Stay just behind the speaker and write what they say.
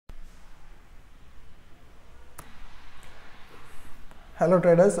Hello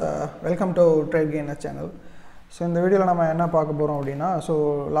traders, welcome to Trade Gainer channel. So இந்த வீடியோல நம்ம என்ன பார்க்க போறோம் அப்படினா so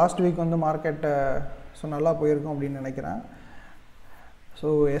last week வந்து மார்க்கெட் so நல்லா போயிருக்கும் அப்படி நினைக்கிறேன். So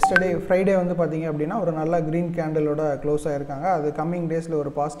yesterday Friday வந்து பாத்தீங்க அப்படினா ஒரு நல்ல green candle ஓட க்ளோஸ் ஆயிருக்காங்க. அது coming daysல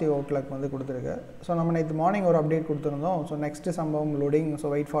ஒரு பாசிட்டிவ் அவுட்லுக் வந்து கொடுத்திருக்கு. So நம்ம நேத்து மார்னிங் ஒரு அப்டேட் கொடுத்திருந்தோம். So next சம்பவம் loading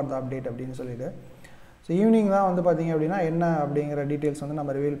so wait for the update அப்படினு சொல்லிட்டு. So ஈவினிங் தான் வந்து பாத்தீங்க அப்படினா என்ன அப்படிங்கற டீடைல்ஸ் வந்து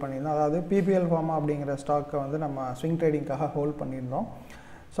நம்ம ரிவீல் பண்ணிருந்தோம். அதாவது PPL ஃபார்மா அப்படிங்கற ஸ்டாக்க வந்து நம்ம ஸ்விங் ட்ரேடிங்காக ஹோல்ட் பண்ணிருந்தோம்.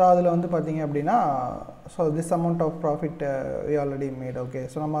 So அதுல வந்து பாத்தீங்க அப்படினா so this amount of profit we already made. Okay,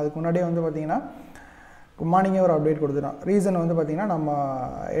 so நம்ம அதுக்கு முன்னாடியே வந்து பாத்தீங்கன்னா மார்னிங்கே ஒரு அப்டேட் கொடுத்துட்டோம். ரீசன் வந்து பாத்தீங்கன்னா நம்ம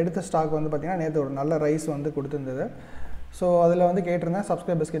எடுத்த ஸ்டாக் வந்து பாத்தீங்கன்னா நேத்து ஒரு நல்ல ரைஸ் வந்து கொடுத்திருந்தது. ஸோ அதில் வந்து கேட்டிருந்தேன்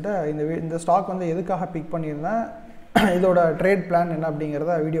சப்ஸ்கிரைபர்ஸ் கிட்ட இந்த ஸ்டாக் வந்து எதுக்காக பிக் பண்ணியிருந்தேன், இதோட ட்ரேட் பிளான் என்ன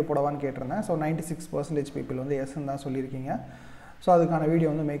அப்படிங்கிறத வீடியோ போடவான்னு கேட்டிருந்தேன். ஸோ 96% பீப்புள் வந்து எஸ்ன்னு தான் சொல்லியிருக்கீங்க. ஸோ அதுக்கான வீடியோ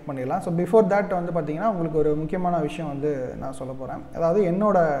வந்து மேக் பண்ணிடலாம். ஸோ பிஃபோர் தட் வந்து பார்த்திங்கன்னா உங்களுக்கு ஒரு முக்கியமான விஷயம் வந்து நான் சொல்ல போகிறேன். அதாவது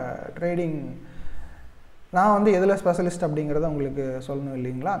என்னோட ட்ரேடிங் நான் வந்து எதில் ஸ்பெஷலிஸ்ட் அப்படிங்கிறத உங்களுக்கு சொல்லணும்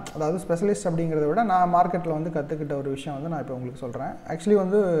இல்லைங்களா. அதாவது ஸ்பெஷலிஸ்ட் அப்படிங்கிறத விட நான் மார்க்கெட்டில் வந்து கற்றுக்கிட்ட ஒரு விஷயம் வந்து நான் இப்போ உங்களுக்கு சொல்கிறேன். ஆக்சுவலி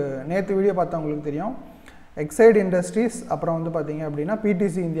வந்து நேற்று வீடியோ பார்த்தவங்களுக்கு தெரியும், எக்ஸைட் இண்டஸ்ட்ரீஸ் அப்புறம் வந்து பார்த்திங்க அப்படின்னா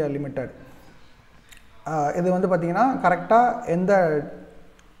PTC இந்தியா லிமிடெட் இது வந்து பார்த்திங்கன்னா கரெக்டாக எந்த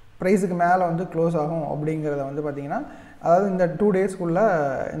ப்ரைஸுக்கு மேலே வந்து க்ளோஸ் ஆகும் அப்படிங்கிறத வந்து பார்த்திங்கன்னா அதாவது இந்த 2 டேஸ்க்குள்ளே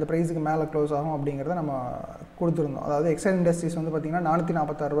இந்த ப்ரைஸுக்கு மேலே க்ளோஸ் ஆகும் அப்படிங்கிறத நம்ம கொடுத்துருந்தோம். அதாவது எக்ஸைட் இண்டஸ்ட்ரீஸ் வந்து பார்த்திங்கன்னா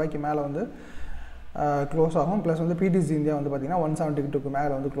 446 ரூபாய்க்கு மேலே வந்து க்ளோஸ் ஆகும். ப்ளஸ் வந்து PTC இந்தியா வந்து பார்த்திங்கன்னா 172க்கு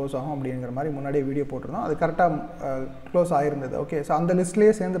மேலே வந்து க்ளோஸ் ஆகும் அப்படிங்கிற மாதிரி முன்னாடியே வீடியோ போட்டிருந்தோம். அது கரெக்டாக க்ளோஸ் ஆகிருந்தது. ஓகே, ஸோ அந்த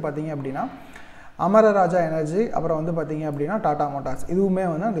லிஸ்ட்லேயே சேர்ந்து பார்த்திங்க அப்படின்னா அமரராஜா எனர்ஜி அப்புறம் வந்து பார்த்திங்க அப்படின்னா டாடா மோட்டார்ஸ் இதுவுமே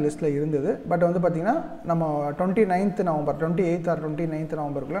வந்து அந்த லிஸ்ட்டில் இருந்தது. பட் வந்து பார்த்திங்கன்னா நம்ம 29th November 28th R 29th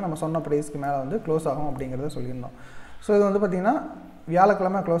நவம்பருக்குள்ளே நம்ம சொன்ன ப்ரைஸ்க்கு மேலே வந்து க்ளோஸ் ஆகும் அப்படிங்கிறத சொல்லியிருந்தோம். ஸோ இது வந்து பார்த்திங்கன்னா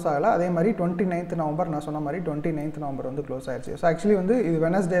வியாழக்கிழமை க்ளோஸ் ஆகலை. அதே மாதிரி 29th நவம்பர் நான் சொன்ன மாதிரி 29th நவம்பர் வந்து க்ளோஸ் ஆயிடுச்சு. ஸோ ஆக்சுவலி வந்து இது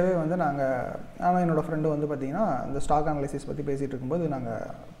வெனஸ்டேவே வந்து நானும் என்னோடய ஃப்ரெண்டு வந்து பார்த்திங்கன்னா இந்த ஸ்டாக் அனலைசிஸ் பற்றி பேசிகிட்டு இருக்கும்போது நாங்கள்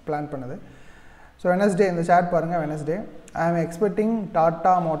பிளான் பண்ணது. ஸோ வெனஸ்டே இந்த சாட் பாருங்கள். வெனஸ்டே ஐ ஆம் expecting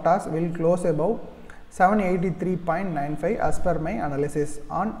Tata Motors will close above 783.95 as per my analysis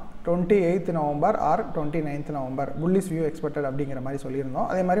on 28th November R 29th November bullish view expected அப்படிங்கிற மாதிரி சொல்லியிருந்தோம்.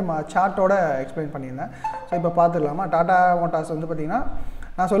 அதே மாதிரி சார்ட்டோட எக்ஸ்பிளைன் பண்ணியிருந்தேன். ஸோ இப்போ பார்த்துடலாமா. டாடா மோட்டார்ஸ் வந்து பார்த்திங்கன்னா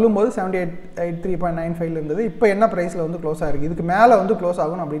நான் சொல்லும்போது 783.95 இருந்தது. இப்போ என்ன ப்ரைஸில் வந்து க்ளோஸ் ஆகிருக்கு, இதுக்கு மேலே வந்து க்ளோஸ்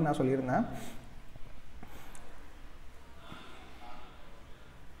ஆகும் அப்படின்னு நான் சொல்லியிருந்தேன்.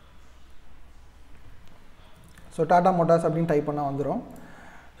 ஸோ டாடா மோட்டார்ஸ் அப்படின்னு டைப் பண்ணால் வந்துடும்.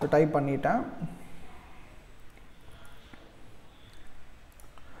 ஸோ டைப் பண்ணிட்டேன்.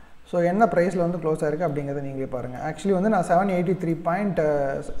 ஸோ என்ன ப்ரைஸில் வந்து க்ளோஸ் ஆகிருக்கு அப்படிங்கிறத நீங்களே பாருங்கள். ஆக்சுவலி வந்து நான் 783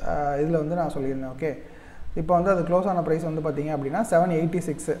 இதில் வந்து நான் சொல்லியிருந்தேன். ஓகே, இப்போ வந்து அது க்ளோஸ் ஆன ப்ரைஸ் வந்து பார்த்திங்க அப்படின்னா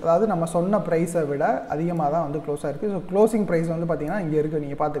 786, அதாவது நம்ம சொன்ன ப்ரைஸை விட அதிகமாக தான் வந்து க்ளோஸ் ஆகிருக்கு. ஸோ க்ளோசிங் ப்ரைஸ் வந்து பார்த்திங்கன்னா இங்கே இருக்குது,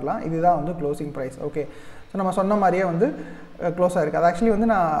 நீங்கள் பார்த்துக்கலாம். இதுதான் வந்து க்ளோசிங் ப்ரைஸ். ஓகே, ஸோ நம்ம சொன்ன மாதிரியே வந்து க்ளோஸ் ஆகிருக்கு. அது ஆக்சுவலி வந்து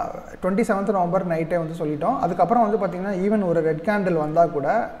நான் 27th நவம்பர் நைட்டே வந்து சொல்லிட்டோம். அதுக்கப்புறம் வந்து பார்த்திங்கன்னா ஈவன் ஒரு ரெட் கேண்டில் வந்தால் கூட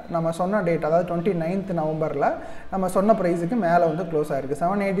நம்ம சொன்ன டேட் அதாவது 29th நவம்பரில் நம்ம சொன்ன ப்ரைஸுக்கு மேலே வந்து க்ளோஸ் ஆகிருக்கு.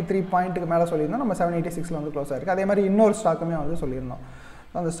 783 பாயிண்ட்டுக்கு மேலே சொல்லியிருந்தோம், நம்ம 786 வந்து க்ளோஸ் ஆகிருக்கு. அதே மாதிரி இன்னொரு ஸ்டாக்குமே வந்து சொல்லியிருந்தோம்.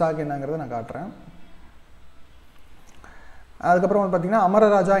 அந்த ஸ்டாக் என்னங்கிறத நான் காட்டுறேன். அதுக்கப்புறம் வந்து பார்த்திங்கன்னா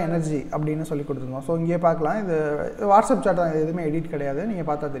அமரராஜா எனர்ஜி அப்படின்னு சொல்லி கொடுத்துருந்தோம். ஸோ இங்கே பார்க்கலாம். இது வாட்ஸ்அப் சாட் தான், எதுவுமே எடிட் கிடையாது, நீங்கள்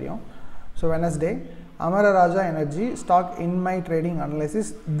பார்த்தா தெரியும். So Wednesday Amara Raja energy stock in my trading analysis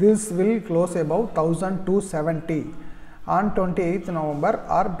this will close above 1270 on 28th November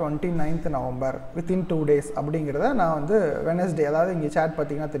R 29th November within 2 days அப்படிங்கிறத நான் வந்து வெனஸ்டே, அதாவது இங்கே சேட்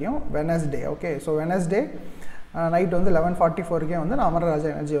பார்த்திங்கன்னா தெரியும் Wednesday. Okay, so Wednesday night வந்து 11:44 வந்து நான் அமரராஜா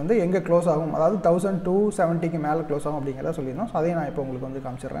எனர்ஜி வந்து எங்கே க்ளோஸ் ஆகும், அதாவது 1270க்கு மேலே க்ளோஸ் ஆகும் அப்படிங்கிறத சொல்லியிருந்தோம். ஸோ அதையும் நான் இப்போ உங்களுக்கு வந்து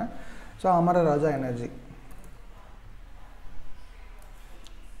காமிச்சிடுறேன். ஸோ அமரராஜா எனர்ஜி,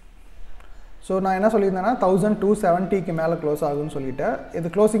 ஸோ நான் என்ன சொல்லியிருந்தேன்னா 1270க்கு மேலே க்ளோஸ் ஆகும்னு சொல்லிட்டு, இது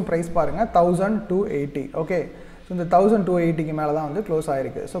க்ளோசிங் ப்ரைஸ் பாருங்கள் 1280. ஓகே, ஸோ இந்த 1280க்கு மேலே தான் வந்து க்ளோஸ்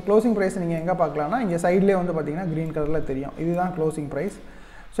ஆகிருக்கு. ஸோ க்ளோசிங் ப்ரைஸ் நீங்கள் எங்கே பார்க்கலாம்னா இங்கே சைட்லேயே வந்து பார்த்திங்கன்னா க்ரீன் கலரில் தெரியும், இதுதான் க்ளோசிங் ப்ரைஸ்.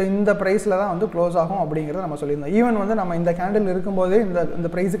 ஸோ இந்த ப்ரைஸில் தான் வந்து க்ளோஸ் ஆகும் அப்படிங்கிறத நம்ம சொல்லியிருந்தோம். ஈவன் வந்து நம்ம இந்த கேண்டில் இருக்கும்போதே இந்த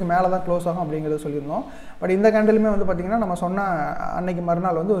ப்ரைஸுக்கு மேலே தான் க்ளோஸ் ஆகும் அப்படிங்கிறத சொல்லியிருந்தோம். பட் இந்த கேண்டிலுமே வந்து பார்த்திங்கன்னா நம்ம சொன்ன அன்னைக்கு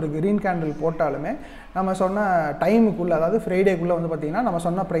மறுநாள் வந்து ஒரு க்ரீன் கேண்டில் போட்டாலுமே நம்ம சொன்ன டைமுக்குள்ளே, அதாவது ஃப்ரைடேக்குள்ளே வந்து பார்த்திங்கன்னா நம்ம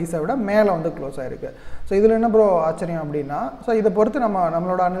சொன்ன ப்ரைஸை விட மேலே வந்து க்ளோஸ் ஆகிருக்கு. ஸோ இதில் என்ன ப்ரோ ஆச்சரியம் அப்படின்னா, ஸோ இதை பொறுத்து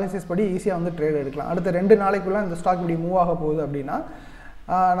நம்மளோட அனாலிசிஸ் படி ஈஸியாக வந்து ட்ரேட் எடுக்கலாம். அடுத்த 2 நாளைக்குள்ளே இந்த ஸ்டாக் இப்படி மூவ் ஆக போகுது அப்படின்னா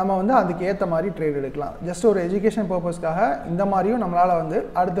நம்ம வந்து அதுக்கு ஏற்ற மாதிரி ட்ரேட் எடுக்கலாம். ஜஸ்ட் ஒரு எஜுகேஷன் பர்பஸ்க்காக இந்த மாதிரியும் நம்மளால் வந்து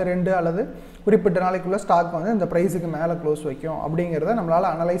அடுத்த 2 அல்லது குறிப்பிட்ட நாளைக்குள்ளே ஸ்டாக் வந்து இந்த ப்ரைஸுக்கு மேலே க்ளோஸ் வைக்கும் அப்படிங்கிறத நம்மளால்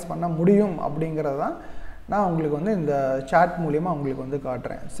அனலைஸ் பண்ண முடியும் அப்படிங்கிறது தான் நான் உங்களுக்கு வந்து இந்த சாட் மூலியமாக உங்களுக்கு வந்து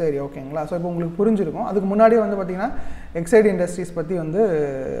காட்டுறேன். சரி, ஓகேங்களா? ஸோ இப்போ உங்களுக்கு புரிஞ்சிருக்கும். அதுக்கு முன்னாடியே வந்து பார்த்திங்கன்னா எக்ஸைட் இண்டஸ்ட்ரீஸ் பற்றி வந்து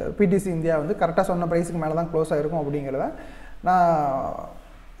பிடிசி இந்தியா வந்து கரெக்டாக சொன்ன ப்ரைஸுக்கு மேலே தான் க்ளோஸ் ஆகிருக்கும் அப்படிங்கிறத நான்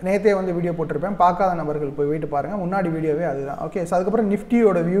நேற்றே வந்து வீடியோ போட்டிருப்பேன். பார்க்காத நபர்கள் போய் வெயிட்டு பாருங்கள், முன்னாடி வீடியோவே அதுதான். ஓகே, ஸோ அதுக்கப்புறம்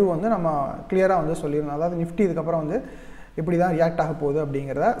நிஃப்டியோட வியூ வந்து நம்ம கிளியராக வந்து சொல்லியிருந்தோம். அதாவது நிஃப்டி இதுக்கப்புறம் வந்து இப்படி தான் ரியாக்ட் ஆக போகுது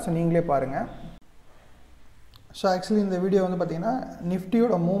அப்படிங்கிறத ஸோ நீங்களே பாருங்கள். ஸோ ஆக்சுவலி இந்த வீடியோ வந்து பார்த்திங்கன்னா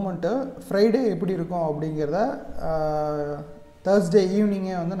நிஃப்டியோட மூமெண்ட்டு ஃப்ரைடே எப்படி இருக்கும் அப்படிங்கிறத தேர்ஸ்டே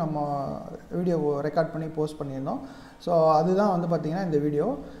ஈவினிங்கே வந்து நம்ம வீடியோ ரெக்கார்ட் பண்ணி போஸ்ட் பண்ணியிருந்தோம். ஸோ அதுதான் வந்து பார்த்திங்கன்னா இந்த வீடியோ.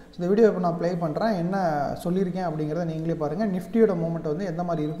 ஸோ இந்த வீடியோ இப்போ நான் ப்ளே பண்ணுறேன், என்ன சொல்லியிருக்கேன் அப்படிங்கிறத நீங்களே பாருங்கள். நிஃப்டியோட மூமெண்ட் வந்து எந்த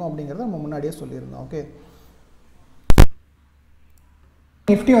மாதிரி இருக்கும் அப்படிங்கிறத நம்ம முன்னாடியே சொல்லியிருந்தோம். ஓகே,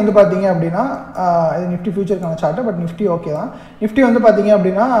 நிஃப்டி வந்து பார்த்தீங்க அப்படின்னா இது Nifty ஃபியூச்சருக்கான chart, but Nifty okay தான். நிஃப்டி வந்து பார்த்தீங்க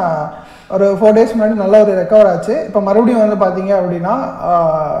அப்படின்னா ஒரு 4 days முன்னாடி நல்ல ஒரு ரெக்கவர் ஆச்சு. இப்போ மறுபடியும் வந்து பார்த்தீங்க அப்படின்னா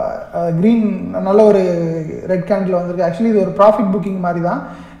க்ரீன் நல்ல ஒரு ரெட் கேண்டில் வந்திருக்கு. ஆக்சுவலி இது ஒரு ப்ராஃபிட் புக்கிங் மாதிரி தான்.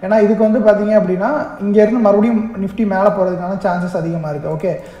 ஏன்னா இதுக்கு வந்து பார்த்தீங்க அப்படின்னா இங்கேருந்து மறுபடியும் நிஃப்டி மேலே போகிறதுக்கான சான்சஸ் அதிகமாக இருக்குது.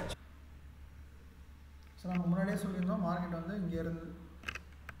 ஓகே, ஸோ நம்ம முன்னாடியே சொல்லியிருந்தோம் மார்க்கெட் வந்து இங்கேருந்து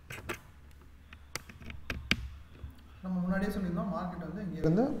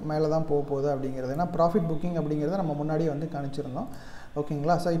இங்கேருந்து மேலே தான் போக போகுது அப்படிங்கிறது. ஏன்னா ப்ராஃபிட் புக்கிங் அப்படிங்கிறத நம்ம முன்னாடியே வந்து கணிச்சிருந்தோம்.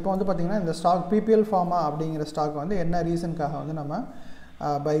 ஓகேங்களா? ஸோ இப்போ வந்து பார்த்திங்கன்னா இந்த ஸ்டாக் பிபிஎல் ஃபார்மா அப்படிங்கிற ஸ்டாக் வந்து என்ன ரீசனுக்காக வந்து நம்ம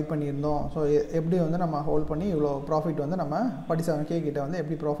பை பண்ணியிருந்தோம், ஸோ எப்படி வந்து நம்ம ஹோல்ட் பண்ணி இவ்வளோ ப்ராஃபிட் வந்து நம்ம 47K கிட்ட வந்து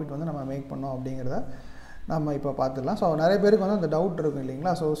எப்படி ப்ராஃபிட் வந்து நம்ம மேக் பண்ணோம் அப்படிங்கிறத நம்ம இப்போ பார்த்துடலாம். ஸோ நிறைய பேருக்கு வந்து அந்த டவுட் இருக்கும்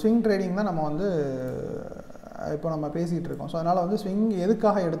இல்லைங்களா? ஸோ ஸ்விங் ட்ரேடிங் தான் நம்ம வந்து இப்போ நம்ம பேசிகிட்டு இருக்கோம். ஸோ அதனால் வந்து ஸ்விங்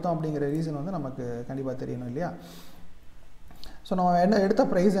எதுக்காக எடுத்தோம் அப்படிங்கிற ரீசன் வந்து நமக்கு கண்டிப்பாக தெரியணும் இல்லையா? ஸோ நம்ம எடுத்த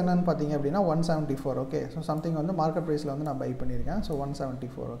ப்ரைஸ் என்னன்னு பார்த்தீங்க அப்படின்னா 174. ஓகே, ஸோ சம்திங் வந்து மார்க்கெட் ப்ரைஸில் வந்து நான் பை பண்ணியிருக்கேன். ஸோ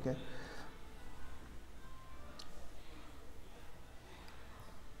 174. ஓகே,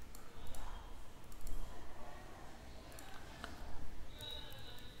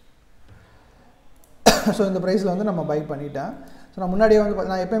 ஸோ இந்த ப்ரைஸில் வந்து நம்ம பை பண்ணிட்டேன். ஸோ நான் முன்னாடியே வந்து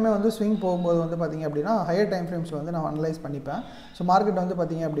நான் எப்போயுமே வந்து ஸ்விங் போகும்போது வந்து பார்த்திங்க அப்படின்னா ஹையர் டைம் ஃப்ரேம்ஸில் வந்து நான் அனலைஸ் பண்ணிப்பேன். ஸோ மார்க்கெட் வந்து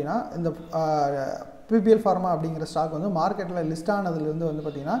பார்த்திங்க அப்படின்னா இந்த பிபிஎல் ஃபார்மா அப்படிங்கிற ஸ்டாக் வந்து மார்க்கெட்டில் லிஸ்ட் ஆனதுலேருந்து வந்து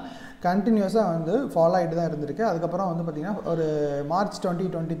பார்த்திங்கன்னா கண்டினியூஸாக வந்து ஃபாலோ ஆகிட்டு தான் இருந்திருக்கு. அதுக்கப்புறம் வந்து பார்த்திங்கன்னா ஒரு மார்ச்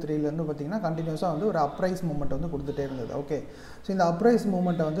 2023 பார்த்திங்கன்னா கண்டினியூஸாக வந்து ஒரு அப்ரைஸ் மூமெண்ட் வந்து கொடுத்துட்டே இருந்தது. ஓகே, ஸோ இந்த அப்ரைஸ்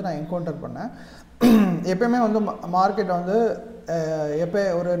மூமெண்ட்டை வந்து நான் என்கவுண்டர் பண்ணேன். எப்போயுமே வந்து மார்க்கெட் வந்து எப்போ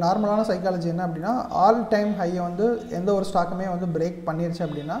ஒரு நார்மலான சைக்காலஜி என்ன அப்படின்னா ஆல் டைம் ஹையை வந்து எந்த ஒரு ஸ்டாக்குமே வந்து பிரேக் பண்ணிருச்சு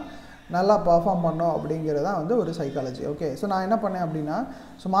அப்படின்னா நல்லா பர்ஃபார்ம் பண்ணோம் அப்படிங்கிறது தான் வந்து ஒரு சைக்காலஜி. ஓகே, ஸோ நான் என்ன பண்ணேன் அப்படின்னா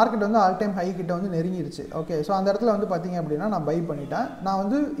ஸோ மார்க்கெட் வந்து ஆல் டைம் ஹை கிட்ட வந்து நெருங்கிடுச்சு. ஓகே, ஸோ அந்த இடத்துல வந்து பார்த்திங்க அப்படின்னா நான் பை பண்ணிட்டேன். நான்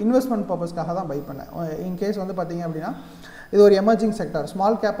வந்து இன்வெஸ்ட்மெண்ட் பர்பஸ்க்காக தான் பை பண்ணேன். இன்கேஸ் வந்து பார்த்திங்க அப்படின்னா இது ஒரு எமர்ஜிங் செக்டார்,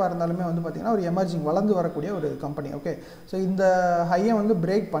 ஸ்மால் கேப்பாக இருந்தாலுமே வந்து பார்த்திங்கன்னா ஒரு எமர்ஜிங் வளர்ந்து வரக்கூடிய ஒரு கம்பெனி. ஓகே, ஸோ இந்த ஹையை வந்து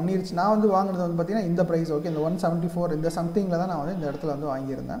பிரேக் பண்ணிருச்சு. நான் வந்து வாங்கினது வந்து பார்த்திங்கன்னா இந்த ப்ரைஸ். ஓகே, இந்த 174 இந்த சம்திங்கில் தான் நான் வந்து இந்த இடத்துல வந்து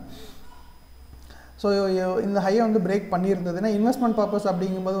வாங்கியிருந்தேன். ஸோ இந்த ஹையை வந்து பிரேக் பண்ணியிருந்ததுன்னா இன்வெஸ்ட்மெண்ட் பர்பஸ்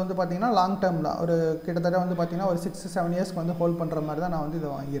அப்படிங்கும்போது வந்து பார்த்திங்கன்னா லாங் டேர்ம் தான், ஒரு கிட்டத்தட்ட வந்து பார்த்திங்கன்னா ஒரு 6-7 இயர்ஸ்க்கு வந்து ஹோல்ட் பண்ணுற மாதிரி தான் நான் வந்து இதை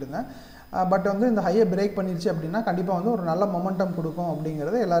வாங்கியிருந்தேன். பட் வந்து இந்த ஹையை பிரேக் பண்ணிருச்சு அப்படின்னா கண்டிப்பாக வந்து ஒரு நல்ல மொமெண்டம் கொடுக்கும்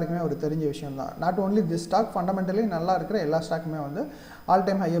அப்படிங்கிறது எல்லாருக்குமே ஒரு தெரிஞ்ச விஷயம் தான். Not only this stock, fundamentally நல்லா இருக்கிற எல்லா ஸ்டாக்குமே வந்து ஆல்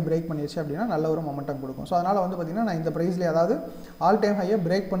டைம் ஹையை பிரேக் பண்ணிருச்சு அப்படின்னா நல்ல ஒரு மொமெண்டம் கொடுக்கும். ஸோ அதனால் வந்து பார்த்திங்கன்னா நான் இந்த ப்ரைஸில் அதாவது ஆல் டைம் ஹையை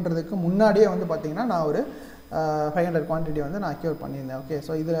பிரேக் பண்ணுறதுக்கு முன்னாடியே வந்து பார்த்திங்கன்னா நான் ஒரு 500 குவான்டிட்டி வந்து நான் அக்யூர் பண்ணியிருந்தேன். ஓகே,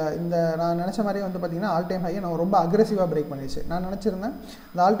 ஸோ இந்த நான் நினச்ச மாதிரியே வந்து பார்த்திங்கன்னா ஆல் டைம் ஹையை நான் ரொம்ப அக்ரெசிவாக பிரேக் பண்ணிடுச்சு. நான் நினச்சிருந்தேன்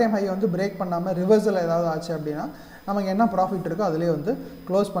இந்த ஆல் டைம் ஹையை வந்து பிரேக் பண்ணாமல் ரிவர்சல் ஏதாவது ஆச்சு அப்படின்னா நமக்கு என்ன ப்ராஃபிட் இருக்கோ அதிலே வந்து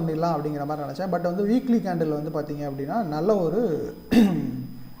க்ளோஸ் பண்ணிடலாம் அப்படிங்கிற மாதிரி நினச்சேன். பட் வந்து வீக்லி கேண்டில் வந்து பார்த்திங்க அப்படின்னா நல்ல ஒரு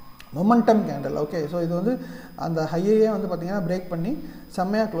மொமெண்டம் கேண்டில். ஓகே, ஸோ இது வந்து அந்த ஹையையே வந்து பார்த்திங்கன்னா பிரேக் பண்ணி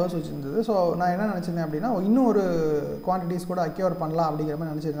செம்மையாக க்ளோஸ் வச்சுருந்தது. ஸோ நான் என்ன நினச்சிருந்தேன் அப்படின்னா இன்னும் ஒரு குவான்டிட்டிஸ் கூட அக்யூர் பண்ணலாம் அப்படிங்கிற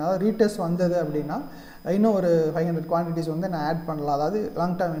மாதிரி நினச்சிருந்தேன். அதாவது ரீடெஸ்ட் வந்தது அப்படின்னா இன்னும் ஒரு 500 குவான்டிட்டிஸ் வந்து நான் ஆட் பண்ணலாம், அதாவது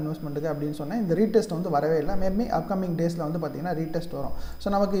லாங் டேர்ம் இன்வெஸ்ட்மெண்ட்டுக்கு அப்படின்னு சொன்னேன். இந்த ரீடெஸ்ட் வந்து வரவே இல்லை. மேபி அப்கமிங் டேஸில் வந்து பார்த்திங்கன்னா ரீடெஸ்ட் வரும். ஸோ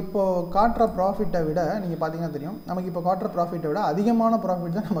நமக்கு இப்போது காட்டுற ப்ராஃபிட்டை விட நீங்கள் பார்த்திங்கன்னா தெரியும் நமக்கு இப்போ காட்டுற ப்ராஃபிட்டை விட அதிகமான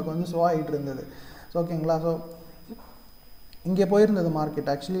ப்ராஃபிட் தான் நமக்கு வந்து ஷோ ஆகிட்டு இருந்தது. ஸோ ஓகேங்களா, ஸோ இங்கே போயிருந்தது மார்க்கெட்.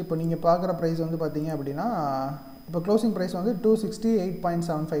 ஆக்சுவலி இப்போ நீங்கள் பார்க்குற ப்ரைஸ் வந்து பார்த்திங்க அப்படின்னா இப்போ க்ளோசிங் ப்ரைஸ் வந்து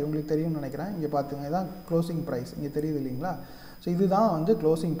 268.75 உங்களுக்கு தெரியும்னு நினைக்கிறேன். இங்கே பார்த்துங்க, இதுதான் க்ளோசிங் ப்ரைஸ், இங்கே தெரியுது இல்லைங்களா? ஸோ இதுதான் வந்து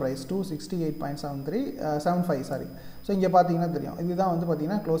க்ளோசிங் ப்ரைஸ் 268.75 சாரி. ஸோ இங்கே பார்த்தீங்கன்னா தெரியும் இதுதான் வந்து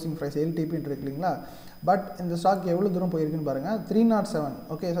பார்த்திங்கன்னா க்ளோசிங் ப்ரைஸ் எல்டிபின்னு இருக்கு இல்லைங்களா? பட் இந்த ஸ்டாக் எவ்வளோ தூரம் போயிருக்குன்னு பாருங்கள், 307.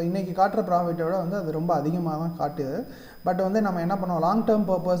 ஓகே, ஸோ இன்றைக்கி காட்டுற ப்ராஃபிட்டை விட வந்து அது ரொம்ப அதிகமாக தான் காட்டுது. பட் வந்து நம்ம என்ன பண்ணுவோம், லாங் டேர்ம்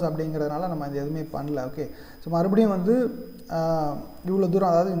பர்பஸ் அப்படிங்கிறதுனால நம்ம இது எதுவுமே பண்ணல. ஓகே, ஸோ மறுபடியும் வந்து இவ்வளோ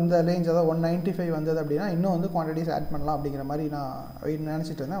தூரம், அதாவது இந்த ரேஞ்ச், அதாவது 195 வந்தது அப்படின்னா இன்னும் வந்து குவான்டிட்டிஸ் ஆட் பண்ணலாம் அப்படிங்கிற மாதிரி நான்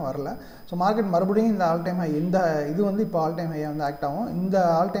நினச்சிட்டு இருந்தேன், வரல. ஸோ மார்க்கெட் மறுபடியும் இந்த ஆல் டைம் ஹை, இது வந்து இப்போ ஆல் டைம் ஹையை வந்து ஆக்ட் ஆகும். இந்த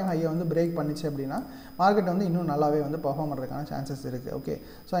ஆல் டைம் ஹையை வந்து பிரேக் பண்ணிச்சு அப்படின்னா மார்க்கெட் வந்து இன்னும் நல்லாவே வந்து பெர்ஃபார்ம் பண்ணுறதுக்கான சான்சஸ் இருக்குது. ஓகே,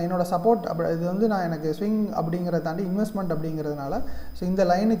 ஸோ என்னோட சப்போர்ட் இது வந்து நான் எனக்கு ஸ்விங் அப்படிங்கிறத தாண்டி இன்வெஸ்ட்மெண்ட் அப்படிங்கிறதுனால ஸோ இந்த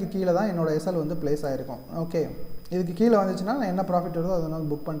லைனுக்கு கீழே தான் என்னோட எஸ்எல் வந்து ப்ளேஸ் ஆகிருக்கும். ஓகே, இதுக்கு கீழே வந்துச்சுன்னா நான் என்ன ப்ராஃபிட் வருதோ அதை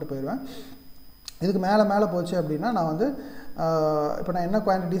வந்து புக் பண்ணிட்டு போயிடுவேன். இதுக்கு மேலே போச்சு அப்படின்னா நான் வந்து இப்போ நான் என்ன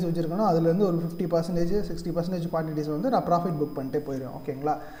குவான்டிட்டிஸ் வச்சுருக்கணும் அதுலேருந்து ஒரு 50% 60% குவான்டிட்டிஸ் வந்து நான் ப்ராஃபிட் புக் பண்ணிட்டே போயிடுவேன்.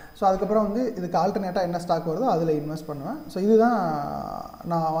 ஓகேங்களா, ஸோ அதுக்கப்புறம் வந்து இதுக்கு ஆல்டர்னேட்டாக என்ன ஸ்டாக் வருதோ அதில் இன்வெஸ்ட் பண்ணுவேன். ஸோ இதுதான்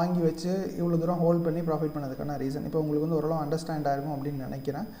நான் வாங்கி வச்சு இவ்வளோ தூரம் ஹோல்ட் பண்ணி ப்ராஃபிட் பண்ணதுக்கான ரீசன். இப்போ உங்களுக்கு வந்து ஓரளவு அண்டர்ஸ்டாண்ட் ஆகிருக்கும் அப்படின்னு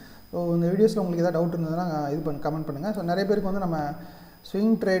நினைக்கிறேன். ஸோ இந்த வீடியோஸில் உங்களுக்கு எதாவது டவுட் இருந்ததுன்னா கமெண்ட் பண்ணுங்கள். ஸோ நிறைய பேருக்கு வந்து நம்ம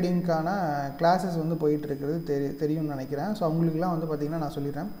ஸ்விங் ட்ரேடிங்க்கான கிளாஸஸ் வந்து போயிட்டுருக்கிறது தெரியும்னு நினைக்கிறேன். ஸோ அவங்களுக்குலாம் வந்து பார்த்திங்கன்னா நான்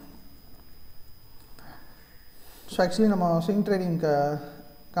சொல்லிடுறேன். ஸோ ஆக்சுவலி நம்ம ஸ்விங்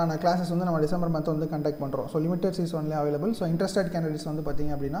ட்ரேடிங்க்கான கிளாஸஸ் வந்து நம்ம டிசம்பர் மந்த் வந்து கண்டக்ட் பண்ணுறோம். So limited seats only available. So interested candidates வந்து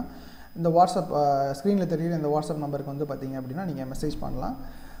பார்த்திங்க அப்படின்னா இந்த வாட்ஸ்அப் ஸ்க்ரீனில் தெரியுற இந்த வாட்ஸ்அப் நம்பருக்கு வந்து பார்த்திங்க அப்படின்னா நீங்கள் மெசேஜ் பண்ணலாம்.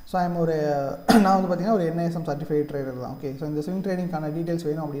 ஸோ நான் வந்து பார்த்திங்கன்னா ஒரு NISM சர்டிஃபைட் ட்ரேடர் தான். ஓகே, ஸோ இந்த ஸ்விங் ட்ரேடிங்கான டீட்டெயில்ஸ்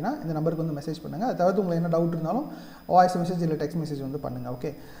வேணும் அப்படின்னா இந்த நம்பருக்கு வந்து மெசேஜ் பண்ணுங்கள். அதை தவிர்த்து உங்களுக்கு என்ன டவுட் இருந்தாலும் வாய்ஸ் மெசேஜ் இல்லை டெக்ஸ்ட் மெசேஜ் வந்து பண்ணுங்கள்.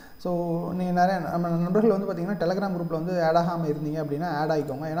 ஓகே, ஸோ நீங்கள் நிறைய நம்ம நண்பர்கள் வந்து பார்த்திங்கன்னா டெலகிராம் குரூப்பில் வந்து ஆட் ஆகாமல் இருந்தீங்க அப்படின்னா ஆட்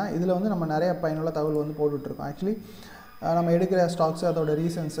ஆகிக்கோங்க. ஏன்னா இதில் வந்து நம்ம நிறைய பயனுள்ள தகவல் வந்து போட்டுட்ருக்கோம். ஆக்சுவலி நம்ம எடுக்கிற ஸ்டாக்ஸு அதோட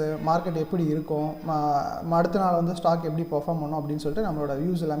ரீசன்ஸு மார்க்கெட் எப்படி இருக்கும் அடுத்த நாள் வந்து ஸ்டாக் எப்படி பெர்ஃபார்ம் பண்ணணும் அப்படின்னு சொல்லிட்டு நம்மளோட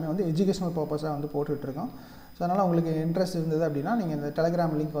வியூஸ் எல்லாமே வந்து எஜுகேஷனல் பர்பஸாக வந்து போட்டுட்ருக்கோம். ஸோ அதனால் உங்களுக்கு இன்ட்ரெஸ்ட் இருந்தது அப்படின்னா நீங்கள் இந்த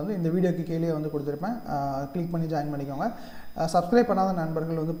டெலகிராம் லிங்க் வந்து இந்த வீடியோக்கு கீழே வந்து கொடுத்துருப்பேன், கிளிக் பண்ணி ஜாயின் பண்ணிக்கோங்க. சப்ஸ்கிரைப் பண்ணாத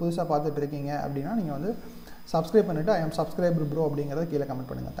நண்பர்கள் வந்து புதுசாக பார்த்துட்டு இருக்கீங்க அப்படின்னா நீங்கள் வந்து சப்ஸ்கிரைப் பண்ணிவிட்டு ஐ எம் சப்ஸ்கிரைபர் ப்ரோ அப்படிங்கிறத கீழே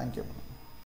கமெண்ட் பண்ணுங்கள். தேங்க்யூ.